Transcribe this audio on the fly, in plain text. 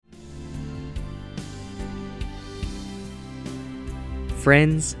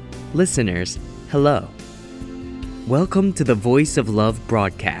Friends, listeners, hello. Welcome to the Voice of Love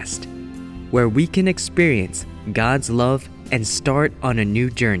broadcast, where we can experience God's love and start on a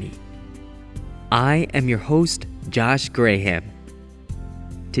new journey. I am your host, Josh Graham.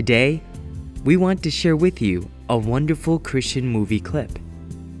 Today, we want to share with you a wonderful Christian movie clip.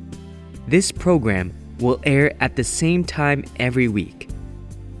 This program will air at the same time every week.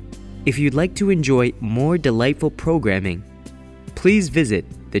 If you'd like to enjoy more delightful programming, please visit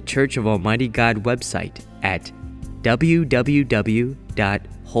the Church of Almighty God website at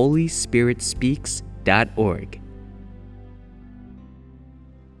www.holyspearitspeaks.org.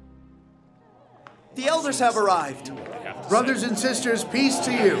 The elders have arrived. Brothers and sisters, peace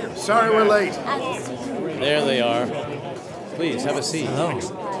to you. Sorry we're late. There they are. Please, have a seat. Hello.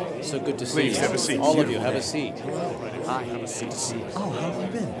 So good to see Please, you. have a seat. All of you, have a seat. Hi, have a seat. Oh, how have you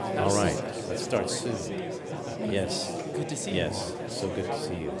been? All right, let's start soon. Yes. Good to see you. Yes, so good to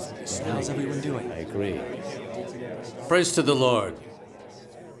see you. How's everyone doing? I agree. Praise to the Lord.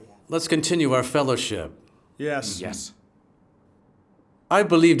 Let's continue our fellowship. Yes. I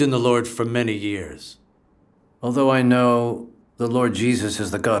believed in the Lord for many years. Although I know the Lord Jesus is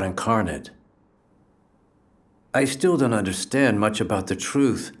the God incarnate, I still don't understand much about the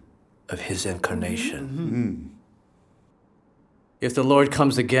truth of his incarnation. If the Lord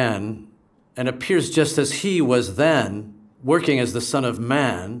comes again and appears just as he was then, working as the Son of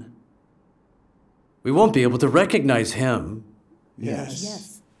Man, we won't be able to recognize him,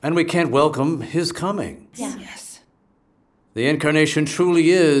 Yes. and we can't welcome his coming. Yes. The incarnation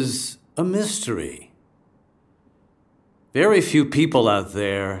truly is a mystery. Very few people out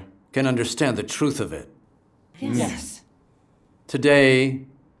there can understand the truth of it. Yes. Today,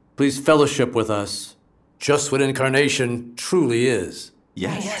 please fellowship with us just what incarnation truly is.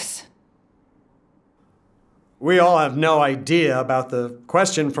 Yes. We all have no idea about the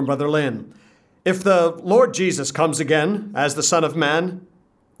question from Brother Lin. If the Lord Jesus comes again as the Son of Man,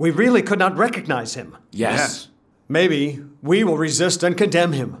 we really could not recognize him. Yes. Maybe we will resist and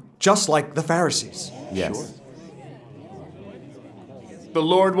condemn him, just like the Pharisees. Yes. The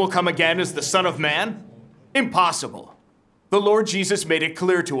Lord will come again as the Son of Man? Impossible. The Lord Jesus made it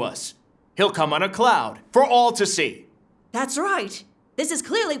clear to us. He'll come on a cloud for all to see. That's right. This is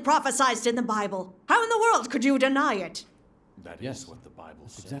clearly prophesied in the Bible. How in the world could you deny it? That is what the Bible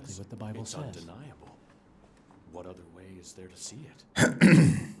says. Exactly what the Bible says. It's undeniable. What other way is there to see it?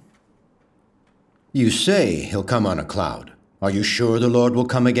 You say he'll come on a cloud. Are you sure the Lord will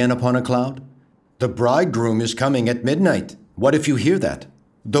come again upon a cloud? The bridegroom is coming at midnight. What if you hear that?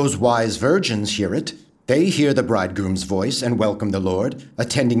 Those wise virgins hear it. They hear the bridegroom's voice and welcome the Lord,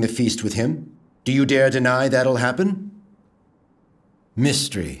 attending the feast with him. Do you dare deny that'll happen?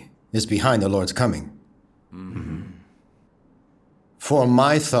 Mystery is behind the Lord's coming. For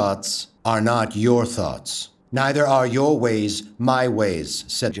my thoughts are not your thoughts, neither are your ways my ways,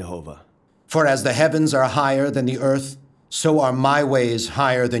 said Jehovah. For as the heavens are higher than the earth, so are my ways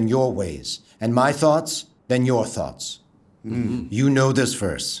higher than your ways, and my thoughts than your thoughts. You know this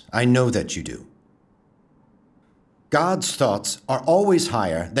verse. I know that you do. God's thoughts are always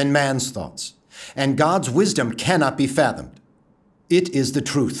higher than man's thoughts, and God's wisdom cannot be fathomed. It is the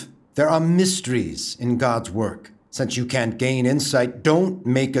truth. There are mysteries in God's work. Since you can't gain insight, don't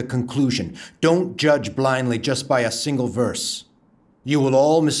make a conclusion. Don't judge blindly just by a single verse. You will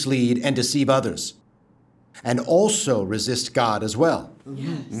all mislead and deceive others, and also resist God as well.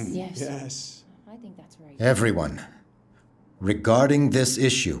 Yes. I think that's right. Everyone, regarding this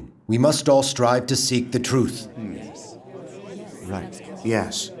issue, we must all strive to seek the truth. Right.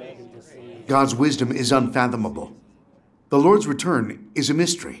 Yes. God's wisdom is unfathomable. The Lord's return is a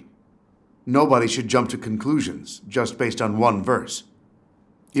mystery. Nobody should jump to conclusions just based on one verse.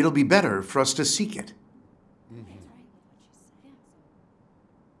 It'll be better for us to seek it.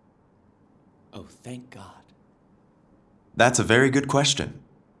 Oh, thank God. That's a very good question.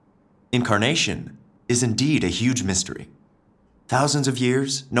 Incarnation is indeed a huge mystery. Thousands of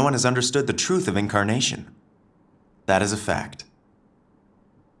years, no one has understood the truth of incarnation. That is a fact.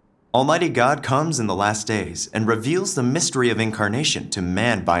 Almighty God comes in the last days and reveals the mystery of incarnation to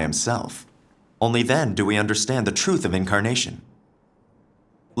man by himself. Only then do we understand the truth of incarnation.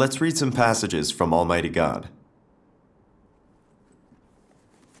 Let's read some passages from Almighty God.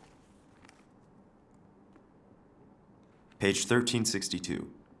 Page 1362.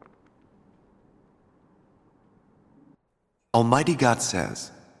 Almighty God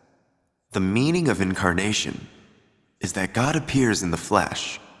says, "The meaning of incarnation is that God appears in the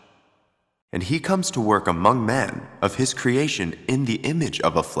flesh, and he comes to work among men of his creation in the image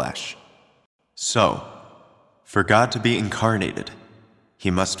of a flesh. So, for God to be incarnated, he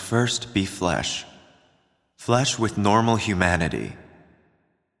must first be flesh. Flesh with normal humanity.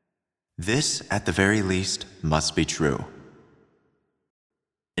 This, at the very least, must be true.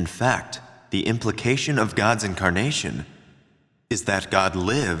 In fact, the implication of God's incarnation is that God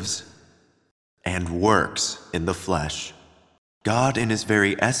lives and works in the flesh. God in his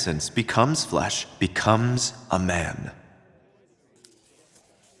very essence becomes flesh, becomes a man.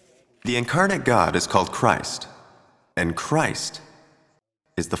 The incarnate God is called Christ, and Christ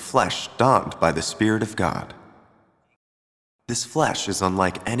is the flesh donned by the Spirit of God. This flesh is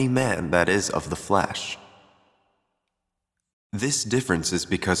unlike any man that is of the flesh. This difference is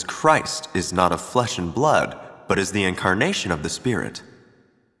because Christ is not of flesh and blood, but is the incarnation of the Spirit.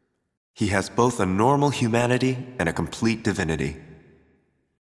 He has both a normal humanity and a complete divinity.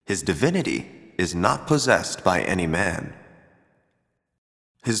 His divinity is not possessed by any man.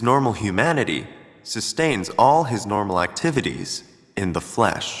 His normal humanity sustains all his normal activities in the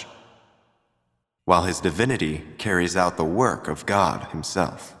flesh, while his divinity carries out the work of God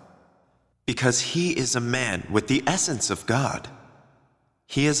himself. Because he is a man with the essence of God,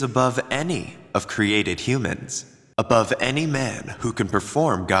 he is above any of created humans, above any man who can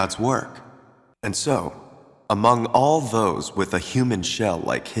perform God's work. And so, among all those with a human shell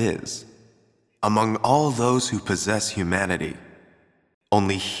like his, among all those who possess humanity,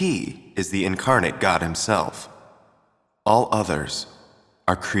 only he is the incarnate God himself. All others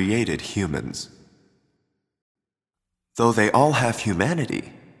are created humans. Though they all have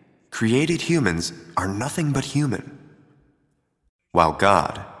humanity, created humans are nothing but human, while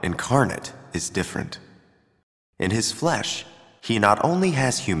God, incarnate, is different. In his flesh, he not only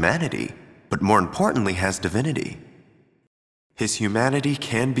has humanity, but more importantly has divinity. His humanity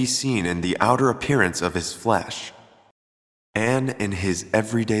can be seen in the outer appearance of his flesh and in his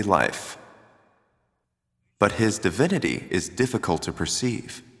everyday life. But his divinity is difficult to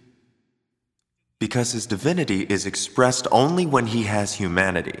perceive, because his divinity is expressed only when he has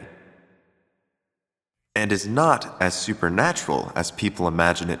humanity, and is not as supernatural as people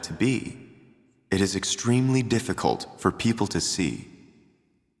imagine it to be. It is extremely difficult for people to see.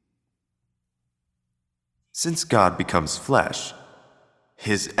 Since God becomes flesh,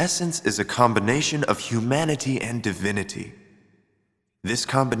 his essence is a combination of humanity and divinity. This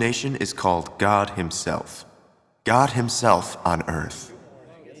combination is called God himself. God himself on earth.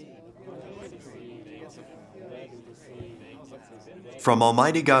 From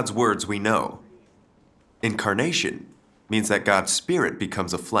Almighty God's words we know, incarnation means that God's Spirit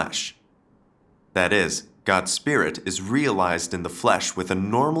becomes a flesh. That is, God's Spirit is realized in the flesh with a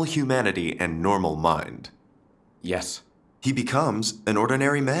normal humanity and normal mind. Yes. He becomes an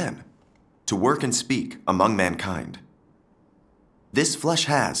ordinary man to work and speak among mankind. This flesh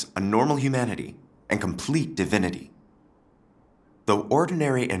has a normal humanity and complete divinity. Though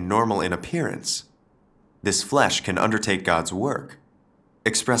ordinary and normal in appearance, this flesh can undertake God's work,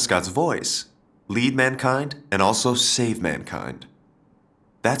 express God's voice, lead mankind, and also save mankind.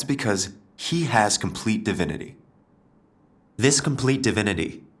 That's because he has complete divinity. This complete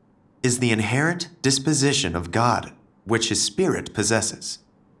divinity is the inherent disposition of God, which his Spirit possesses.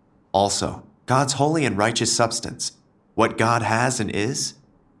 Also, God's holy and righteous substance, what God has and is,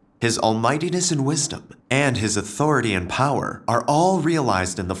 his almightiness and wisdom, and his authority and power are all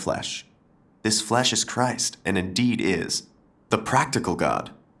realized in the flesh. This flesh is Christ, and indeed is the practical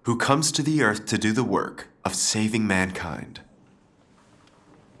God who comes to the earth to do the work of saving mankind.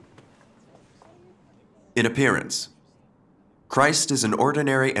 In appearance, Christ is an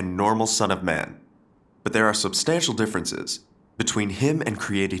ordinary and normal Son of Man, but there are substantial differences between him and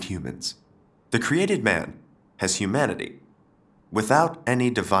created humans. The created man has humanity without any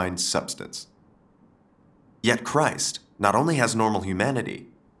divine substance. Yet Christ not only has normal humanity,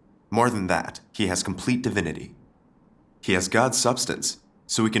 more than that, he has complete divinity. He has God's substance,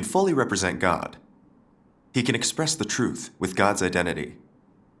 so he can fully represent God. He can express the truth with God's identity,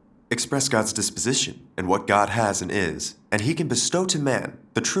 express God's disposition and what God has and is, and he can bestow to man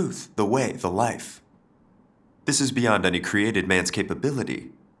the truth, the way, the life. This is beyond any created man's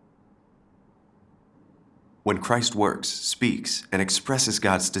capability. When Christ works, speaks, and expresses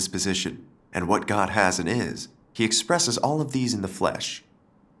God's disposition and what God has and is, he expresses all of these in the flesh.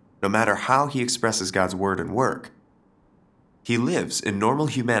 No matter how he expresses God's word and work, he lives in normal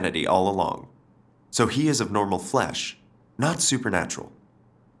humanity all along. So he is of normal flesh, not supernatural.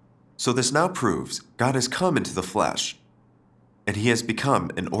 So this now proves God has come into the flesh, and he has become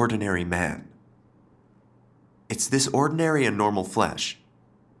an ordinary man. It's this ordinary and normal flesh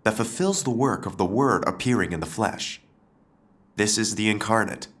that fulfills the work of the Word appearing in the flesh. This is the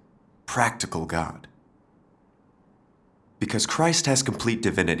incarnate, practical God. Because Christ has complete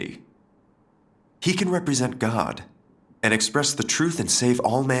divinity. He can represent God and express the truth and save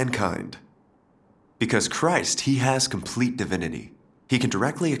all mankind. Because Christ, he has complete divinity. He can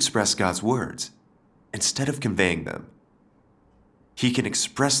directly express God's words instead of conveying them. He can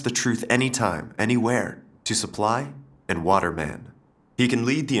express the truth anytime, anywhere, to supply and water man. He can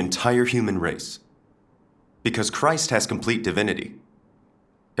lead the entire human race. Because Christ has complete divinity,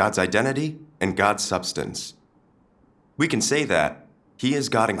 God's identity and God's substance. We can say that he is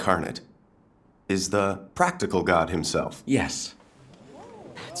God incarnate, is the practical God himself. Yes.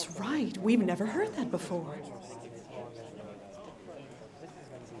 That's right. We've never heard that before.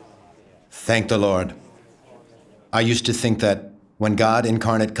 Thank the Lord. I used to think that when God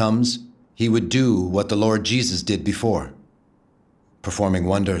incarnate comes, he would do what the Lord Jesus did before, performing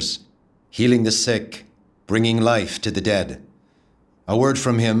wonders, healing the sick, bringing life to the dead. A word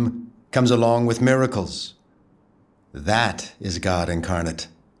from him comes along with miracles. That is God incarnate.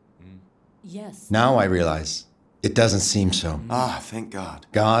 Yes. Now I realize it doesn't seem so. Ah, thank God.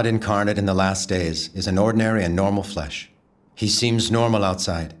 God incarnate in the last days is an ordinary and normal flesh. He seems normal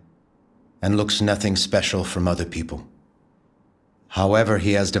outside and looks nothing special from other people. However,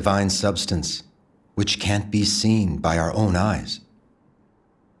 he has divine substance, which can't be seen by our own eyes.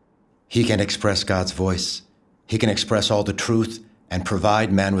 He can express God's voice. He can express all the truth and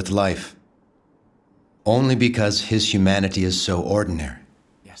provide man with life, only because his humanity is so ordinary.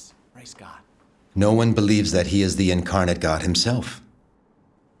 Yes, praise God. No one believes that he is the incarnate God himself.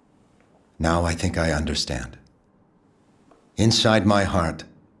 Now I think I understand. Inside my heart,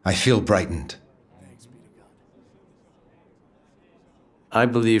 I feel brightened. I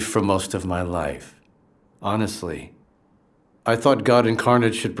believed for most of my life. Honestly, I thought God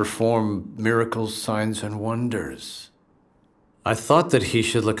incarnate should perform miracles, signs, and wonders. I thought that he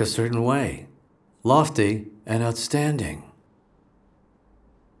should look a certain way, lofty and outstanding.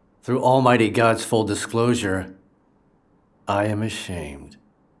 Through Almighty God's full disclosure, I am ashamed.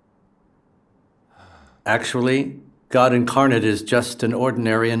 Actually, God incarnate is just an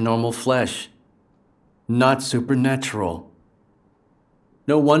ordinary and normal flesh, not supernatural.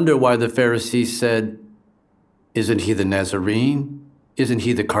 No wonder why the Pharisees said, "Isn't he the Nazarene? Isn't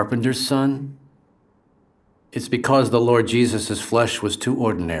he the carpenter's son?" It's because the Lord Jesus' flesh was too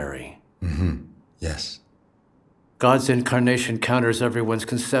ordinary. Yes. God's incarnation counters everyone's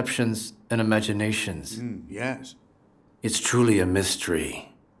conceptions and imaginations. Yes. It's truly a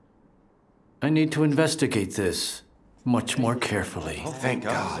mystery. I need to investigate this much more carefully. Thank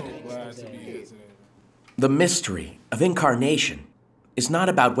God. The mystery of incarnation is not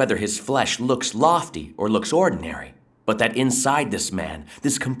about whether his flesh looks lofty or looks ordinary, but that inside this man,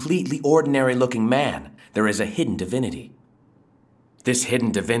 this completely ordinary-looking man, there is a hidden divinity. This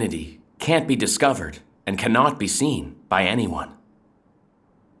hidden divinity can't be discovered and cannot be seen by anyone.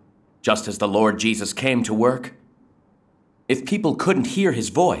 Just as the Lord Jesus came to work, if people couldn't hear his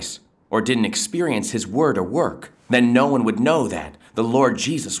voice or didn't experience his word or work, then no one would know that the Lord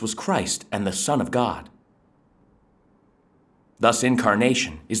Jesus was Christ and the Son of God. Thus,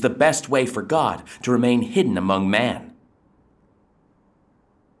 incarnation is the best way for God to remain hidden among man.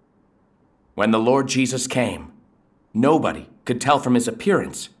 When the Lord Jesus came, nobody could tell from his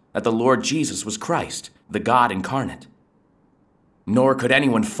appearance that the Lord Jesus was Christ, the God incarnate. Nor could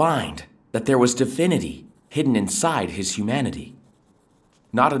anyone find that there was divinity hidden inside his humanity.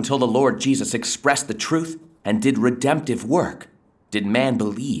 Not until the Lord Jesus expressed the truth and did redemptive work did man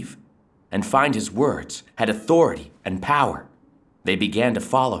believe and find his words had authority and power. They began to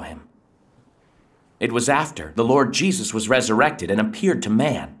follow him. It was after the Lord Jesus was resurrected and appeared to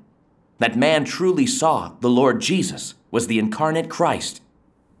man that man truly saw the Lord Jesus was the incarnate Christ,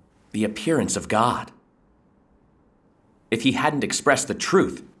 the appearance of God. If he hadn't expressed the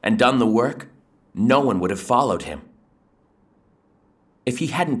truth and done the work, no one would have followed him. If he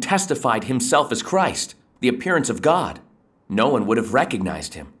hadn't testified himself as Christ, the appearance of God, no one would have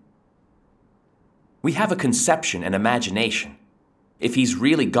recognized him. We have a conception and imagination. If he's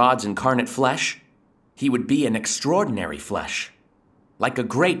really God's incarnate flesh, he would be an extraordinary flesh, like a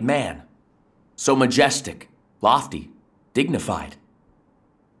great man, so majestic, lofty, dignified.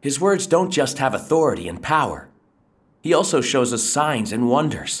 His words don't just have authority and power. He also shows us signs and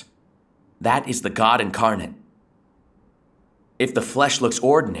wonders. That is the God incarnate. If the flesh looks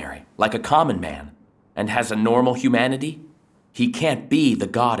ordinary, like a common man, and has a normal humanity, he can't be the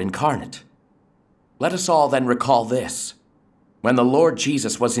God incarnate. Let us all then recall this. When the Lord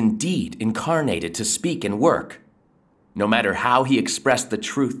Jesus was indeed incarnated to speak and work, no matter how he expressed the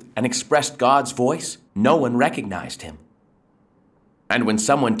truth and expressed God's voice, no one recognized him. And when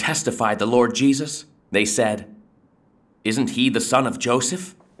someone testified the Lord Jesus, they said, Isn't he the son of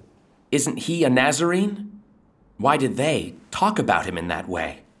Joseph? Isn't he a Nazarene? Why did they talk about him in that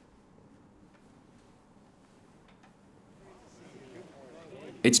way?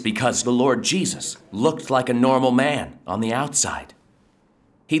 It's because the Lord Jesus looked like a normal man on the outside.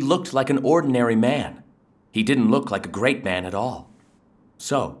 He looked like an ordinary man. He didn't look like a great man at all.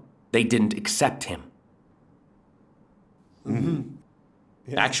 So, they didn't accept him.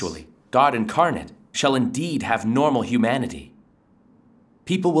 Yes. Actually, God incarnate shall indeed have normal humanity.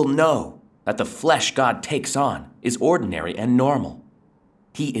 People will know that the flesh God takes on is ordinary and normal.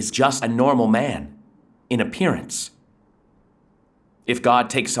 He is just a normal man in appearance. If God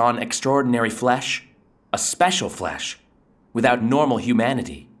takes on extraordinary flesh, a special flesh, without normal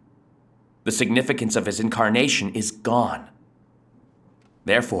humanity, the significance of his incarnation is gone.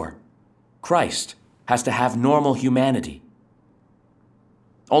 Therefore, Christ has to have normal humanity.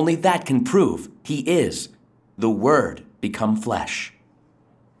 Only that can prove he is the Word become flesh.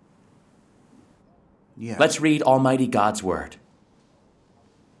 Yeah. Let's read Almighty God's Word.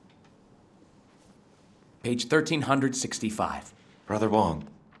 Page 1365. Brother Wong,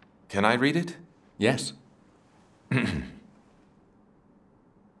 can I read it? Yes.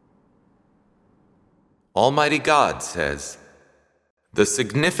 Almighty God says, "The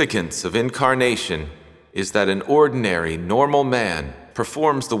significance of incarnation is that an ordinary, normal man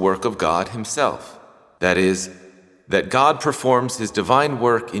performs the work of God himself. That is, that God performs his divine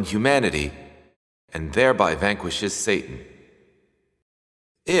work in humanity and thereby vanquishes Satan.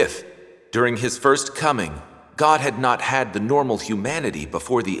 If, during his first coming, God had not had the normal humanity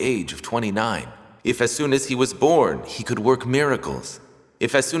before the age of 29, if as soon as he was born he could work miracles,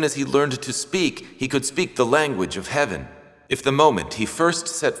 if as soon as he learned to speak he could speak the language of heaven, if the moment he first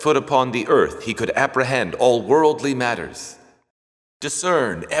set foot upon the earth he could apprehend all worldly matters,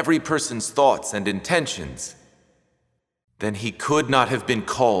 discern every person's thoughts and intentions, then he could not have been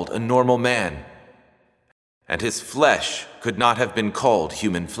called a normal man, and his flesh could not have been called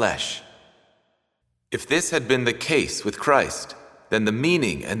human flesh. If this had been the case with Christ, then the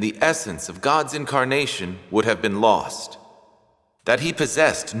meaning and the essence of God's incarnation would have been lost. That he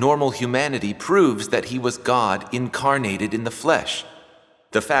possessed normal humanity proves that he was God incarnated in the flesh.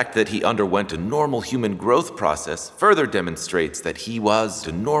 The fact that he underwent a normal human growth process further demonstrates that he was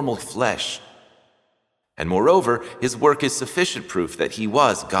a normal flesh. And moreover, his work is sufficient proof that he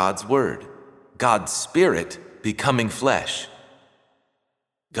was God's Word, God's Spirit becoming flesh.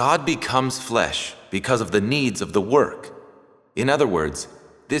 God becomes flesh because of the needs of the work. In other words,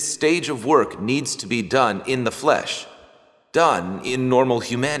 this stage of work needs to be done in the flesh, done in normal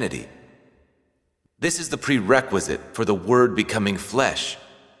humanity. This is the prerequisite for the Word becoming flesh,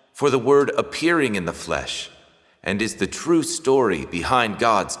 for the Word appearing in the flesh, and is the true story behind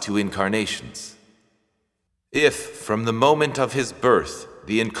God's two incarnations. If, from the moment of his birth,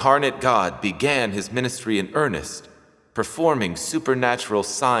 the incarnate God began his ministry in earnest, performing supernatural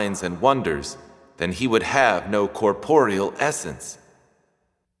signs and wonders, then he would have no corporeal essence.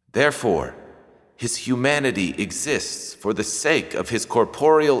 Therefore, his humanity exists for the sake of his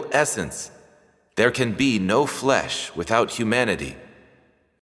corporeal essence. There can be no flesh without humanity,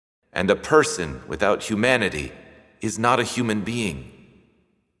 and a person without humanity is not a human being.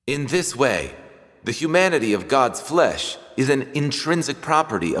 In this way, the humanity of God's flesh is an intrinsic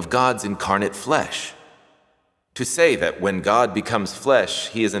property of God's incarnate flesh. To say that when God becomes flesh,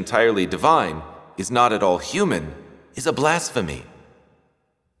 he is entirely divine, is not at all human, is a blasphemy.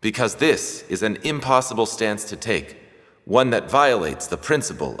 Because this is an impossible stance to take, one that violates the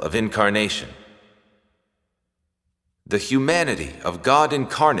principle of incarnation. The humanity of God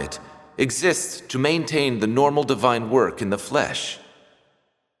incarnate exists to maintain the normal divine work in the flesh.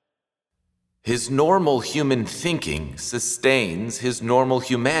 His normal human thinking sustains his normal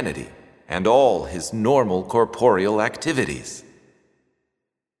humanity and all his normal corporeal activities.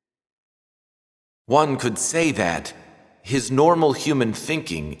 One could say that his normal human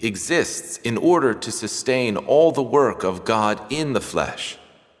thinking exists in order to sustain all the work of God in the flesh.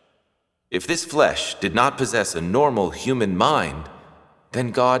 If this flesh did not possess a normal human mind,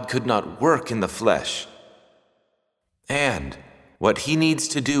 then God could not work in the flesh. And what he needs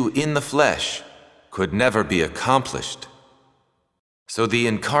to do in the flesh could never be accomplished. So the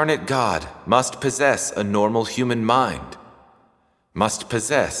incarnate God must possess a normal human mind, must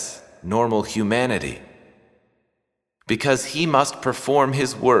possess normal humanity, because he must perform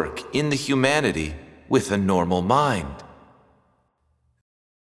his work in the humanity with a normal mind.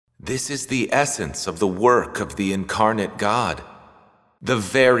 This is the essence of the work of the incarnate God, the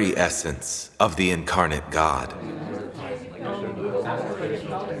very essence of the incarnate God.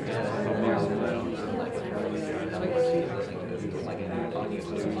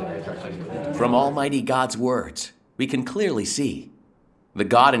 From Almighty God's words, we can clearly see the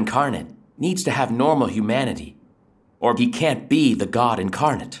God incarnate needs to have normal humanity, or he can't be the God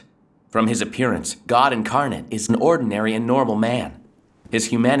incarnate. From his appearance, God incarnate is an ordinary and normal man. His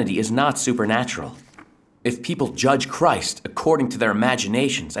humanity is not supernatural. If people judge Christ according to their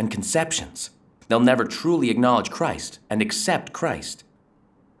imaginations and conceptions, they'll never truly acknowledge Christ and accept Christ.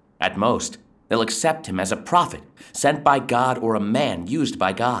 At most, they'll accept him as a prophet sent by God or a man used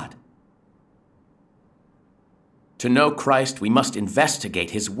by God. To know Christ, we must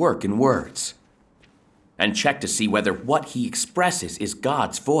investigate his work and words and check to see whether what he expresses is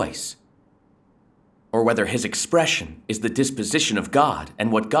God's voice, or whether his expression is the disposition of God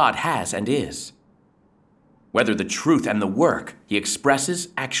and what God has and is. Whether the truth and the work he expresses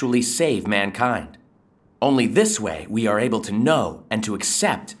actually save mankind. Only this way we are able to know and to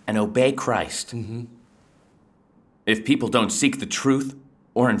accept and obey Christ. If people don't seek the truth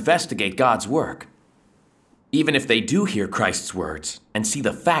or investigate God's work, even if they do hear Christ's words and see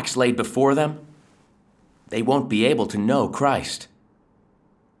the facts laid before them, they won't be able to know Christ.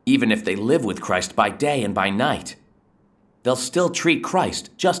 Even if they live with Christ by day and by night, they'll still treat Christ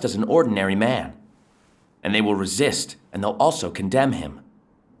just as an ordinary man, and they will resist and they'll also condemn him.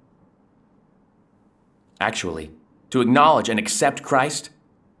 Actually, to acknowledge and accept Christ,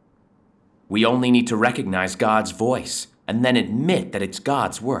 we only need to recognize God's voice and then admit that it's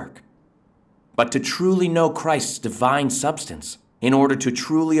God's work. But to truly know Christ's divine substance, in order to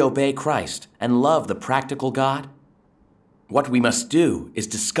truly obey Christ and love the practical God, what we must do is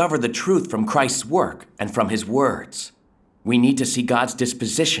discover the truth from Christ's work and from his words. We need to see God's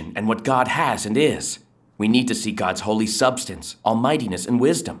disposition and what God has and is. We need to see God's holy substance, almightiness, and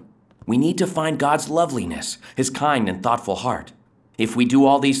wisdom. We need to find God's loveliness, his kind and thoughtful heart. If we do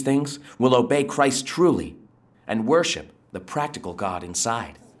all these things, we'll obey Christ truly and worship the practical God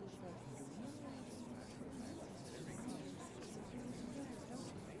inside.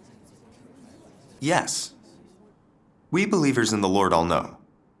 Yes. We believers in the Lord all know.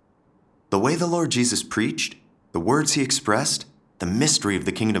 The way the Lord Jesus preached, the words he expressed, the mystery of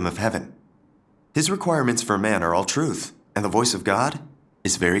the kingdom of heaven. His requirements for man are all truth, and the voice of God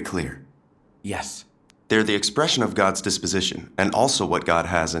is very clear. Yes. They're the expression of God's disposition, and also what God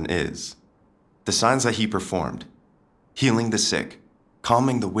has and is. The signs that he performed: healing the sick,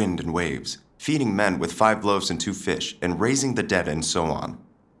 calming the wind and waves, feeding men with 5 loaves and 2 fish, and raising the dead, and so on.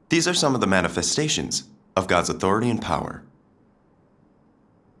 These are some of the manifestations of God's authority and power.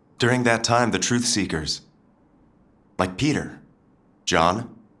 During that time, the truth seekers, like Peter,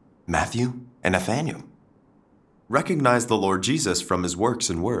 John, Matthew, and Nathanael, recognized the Lord Jesus from his works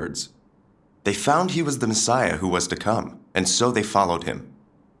and words. They found he was the Messiah who was to come, and so they followed him.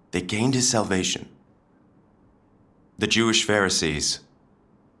 They gained his salvation. The Jewish Pharisees,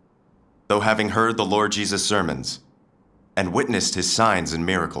 though having heard the Lord Jesus' sermons and witnessed his signs and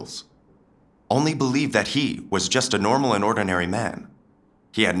miracles, only believed that he was just a normal and ordinary man.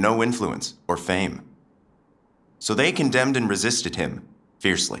 He had no influence or fame. So they condemned and resisted him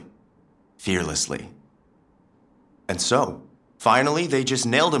fiercely, fearlessly. And so, finally, they just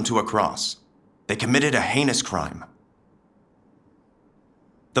nailed him to a cross. They committed a heinous crime.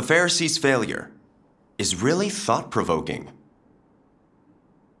 The Pharisees' failure is really thought-provoking.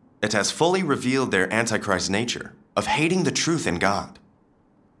 It has fully revealed their Antichrist nature of hating the truth in God.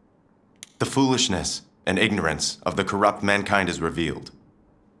 The foolishness and ignorance of the corrupt mankind is revealed.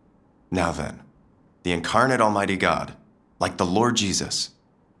 Now then, the incarnate Almighty God, like the Lord Jesus,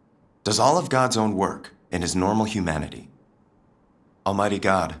 does all of God's own work in his normal humanity. Almighty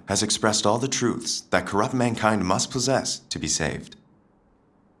God has expressed all the truths that corrupt mankind must possess to be saved.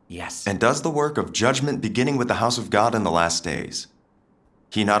 Yes. And does the work of judgment beginning with the house of God in the last days.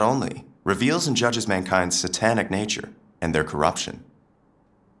 He not only reveals and judges mankind's satanic nature and their corruption,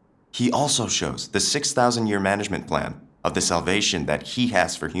 he also shows the 6,000-year management plan of the salvation that he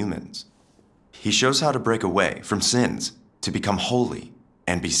has for humans. He shows how to break away from sins to become holy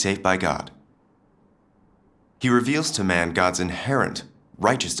and be saved by God. He reveals to man God's inherent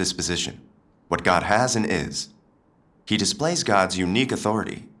righteous disposition, what God has and is. He displays God's unique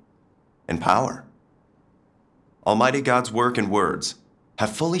authority and power. Almighty God's work and words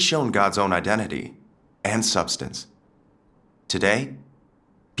have fully shown God's own identity and substance. Today,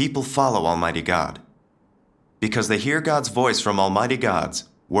 people follow Almighty God because they hear God's voice from Almighty God's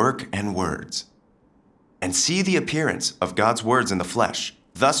work and words and see the appearance of God's words in the flesh,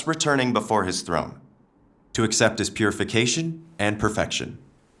 thus returning before his throne to accept his purification and perfection.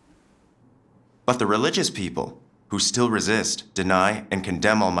 But the religious people who still resist, deny, and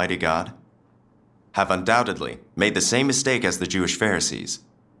condemn Almighty God have undoubtedly made the same mistake as the Jewish Pharisees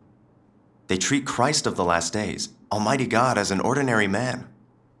They treat Christ of the last days, Almighty God, as an ordinary man.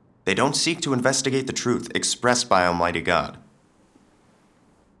 They don't seek to investigate the truth expressed by Almighty God.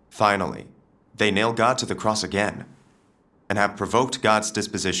 Finally, they nail God to the cross again and have provoked God's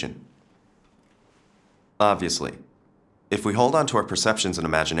disposition. Obviously, if we hold on to our perceptions and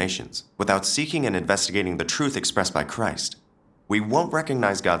imaginations without seeking and investigating the truth expressed by Christ, we won't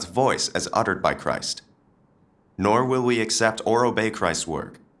recognize God's voice as uttered by Christ, nor will we accept or obey Christ's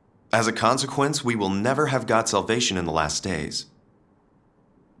work. As a consequence, we will never have God's salvation in the last days.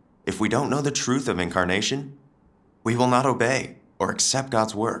 If we don't know the truth of incarnation, we will not obey or accept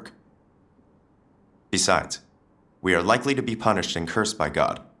God's work. Besides, we are likely to be punished and cursed by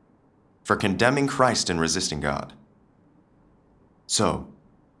God for condemning Christ and resisting God. So,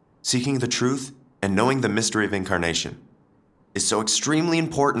 seeking the truth and knowing the mystery of incarnation is so extremely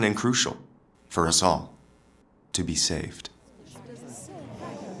important and crucial for us all to be saved.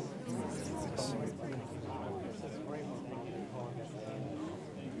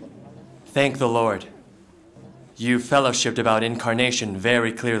 Thank the Lord. You fellowshipped about incarnation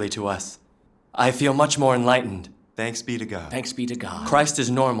very clearly to us. I feel much more enlightened. Thanks be to God. Thanks be to God. Christ is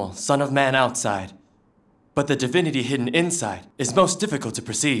normal, Son of Man outside. But the divinity hidden inside is most difficult to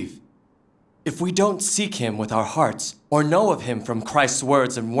perceive. If we don't seek him with our hearts or know of him from Christ's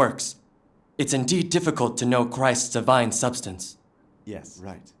words and works, it's indeed difficult to know Christ's divine substance. Yes.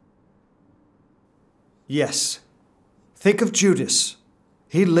 Right. Yes. Think of Judas.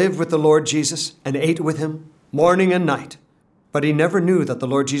 He lived with the Lord Jesus and ate with him morning and night, but he never knew that the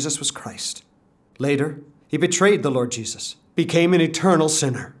Lord Jesus was Christ. Later, he betrayed the Lord Jesus, became an eternal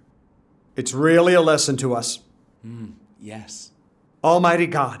sinner. It's really a lesson to us. Yes. Almighty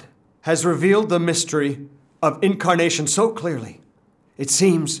God has revealed the mystery of incarnation so clearly. It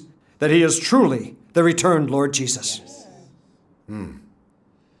seems that he is truly the returned Lord Jesus. Yes.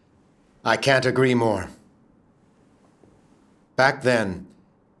 I can't agree more. Back then,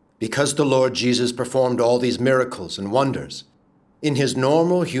 because the Lord Jesus performed all these miracles and wonders, in his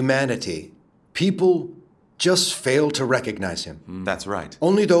normal humanity, people just failed to recognize him. That's right.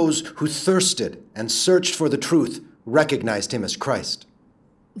 Only those who thirsted and searched for the truth recognized him as Christ.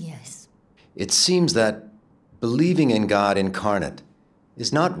 Yes. It seems that believing in God incarnate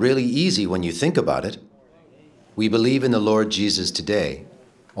is not really easy when you think about it. We believe in the Lord Jesus today,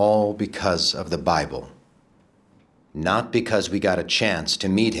 all because of the Bible. Not because we got a chance to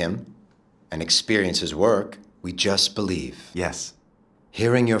meet him and experience his work. We just believe. Yes.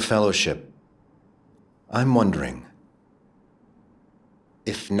 Hearing your fellowship, I'm wondering,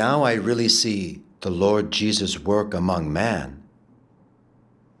 if now I really see the Lord Jesus' work among man,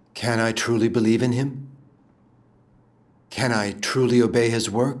 can I truly believe in him? Can I truly obey his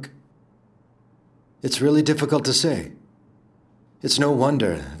work? It's really difficult to say. It's no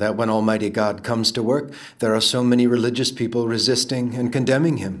wonder that when Almighty God comes to work, there are so many religious people resisting and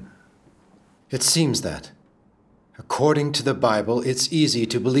condemning him. It seems that, according to the Bible, it's easy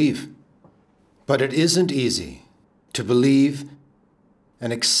to believe. But it isn't easy to believe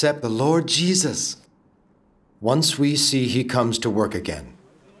and accept the Lord Jesus once we see he comes to work again.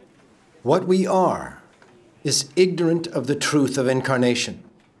 What we are is ignorant of the truth of incarnation.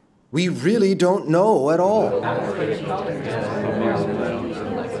 We really don't know at all.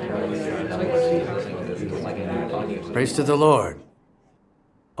 Praise to the Lord.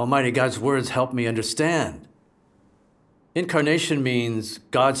 Almighty God's words help me understand. Incarnation means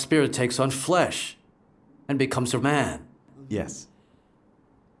God's Spirit takes on flesh and becomes a man. Yes.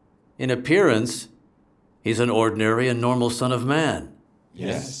 In appearance, he's an ordinary and normal Son of Man.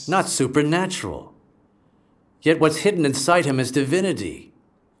 Yes. Not supernatural. Yet what's hidden inside him is divinity,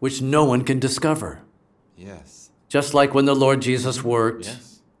 which no one can discover. Yes. Just like when the Lord Jesus worked,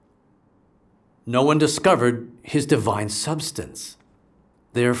 Yes. no one discovered his divine substance.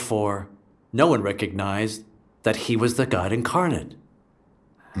 Therefore, no one recognized that he was the God incarnate.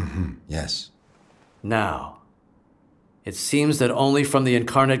 Yes. Now, it seems that only from the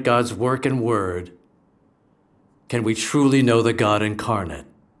incarnate God's work and word can we truly know the God incarnate.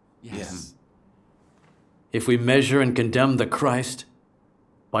 Yes. If we measure and condemn the Christ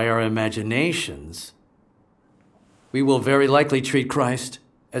by our imaginations, we will very likely treat Christ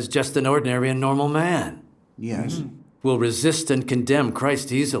as just an ordinary and normal man. Yes. We'll resist and condemn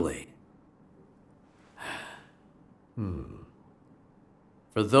Christ easily.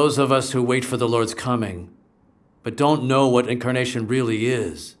 For those of us who wait for the Lord's coming, but don't know what incarnation really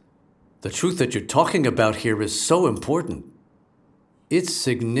is, the truth that you're talking about here is so important. It's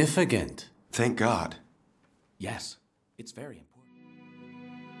significant. Thank God. Yes, it's very important.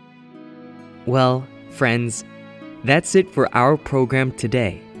 Well, friends, that's it for our program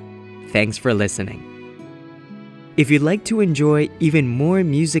today. Thanks for listening. If you'd like to enjoy even more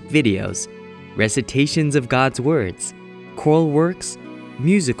music videos, recitations of God's words, choral works,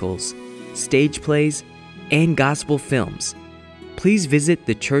 musicals, stage plays, and gospel films, please visit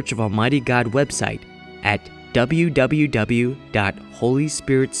the Church of Almighty God website at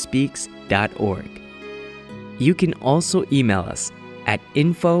www.holyspiritspeaks.org. You can also email us at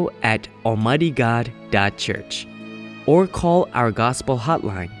info@almightygod.church or call our gospel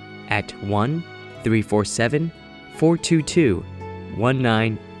hotline at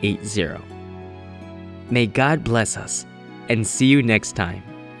 1-347-422-1980. May God bless us, and see you next time.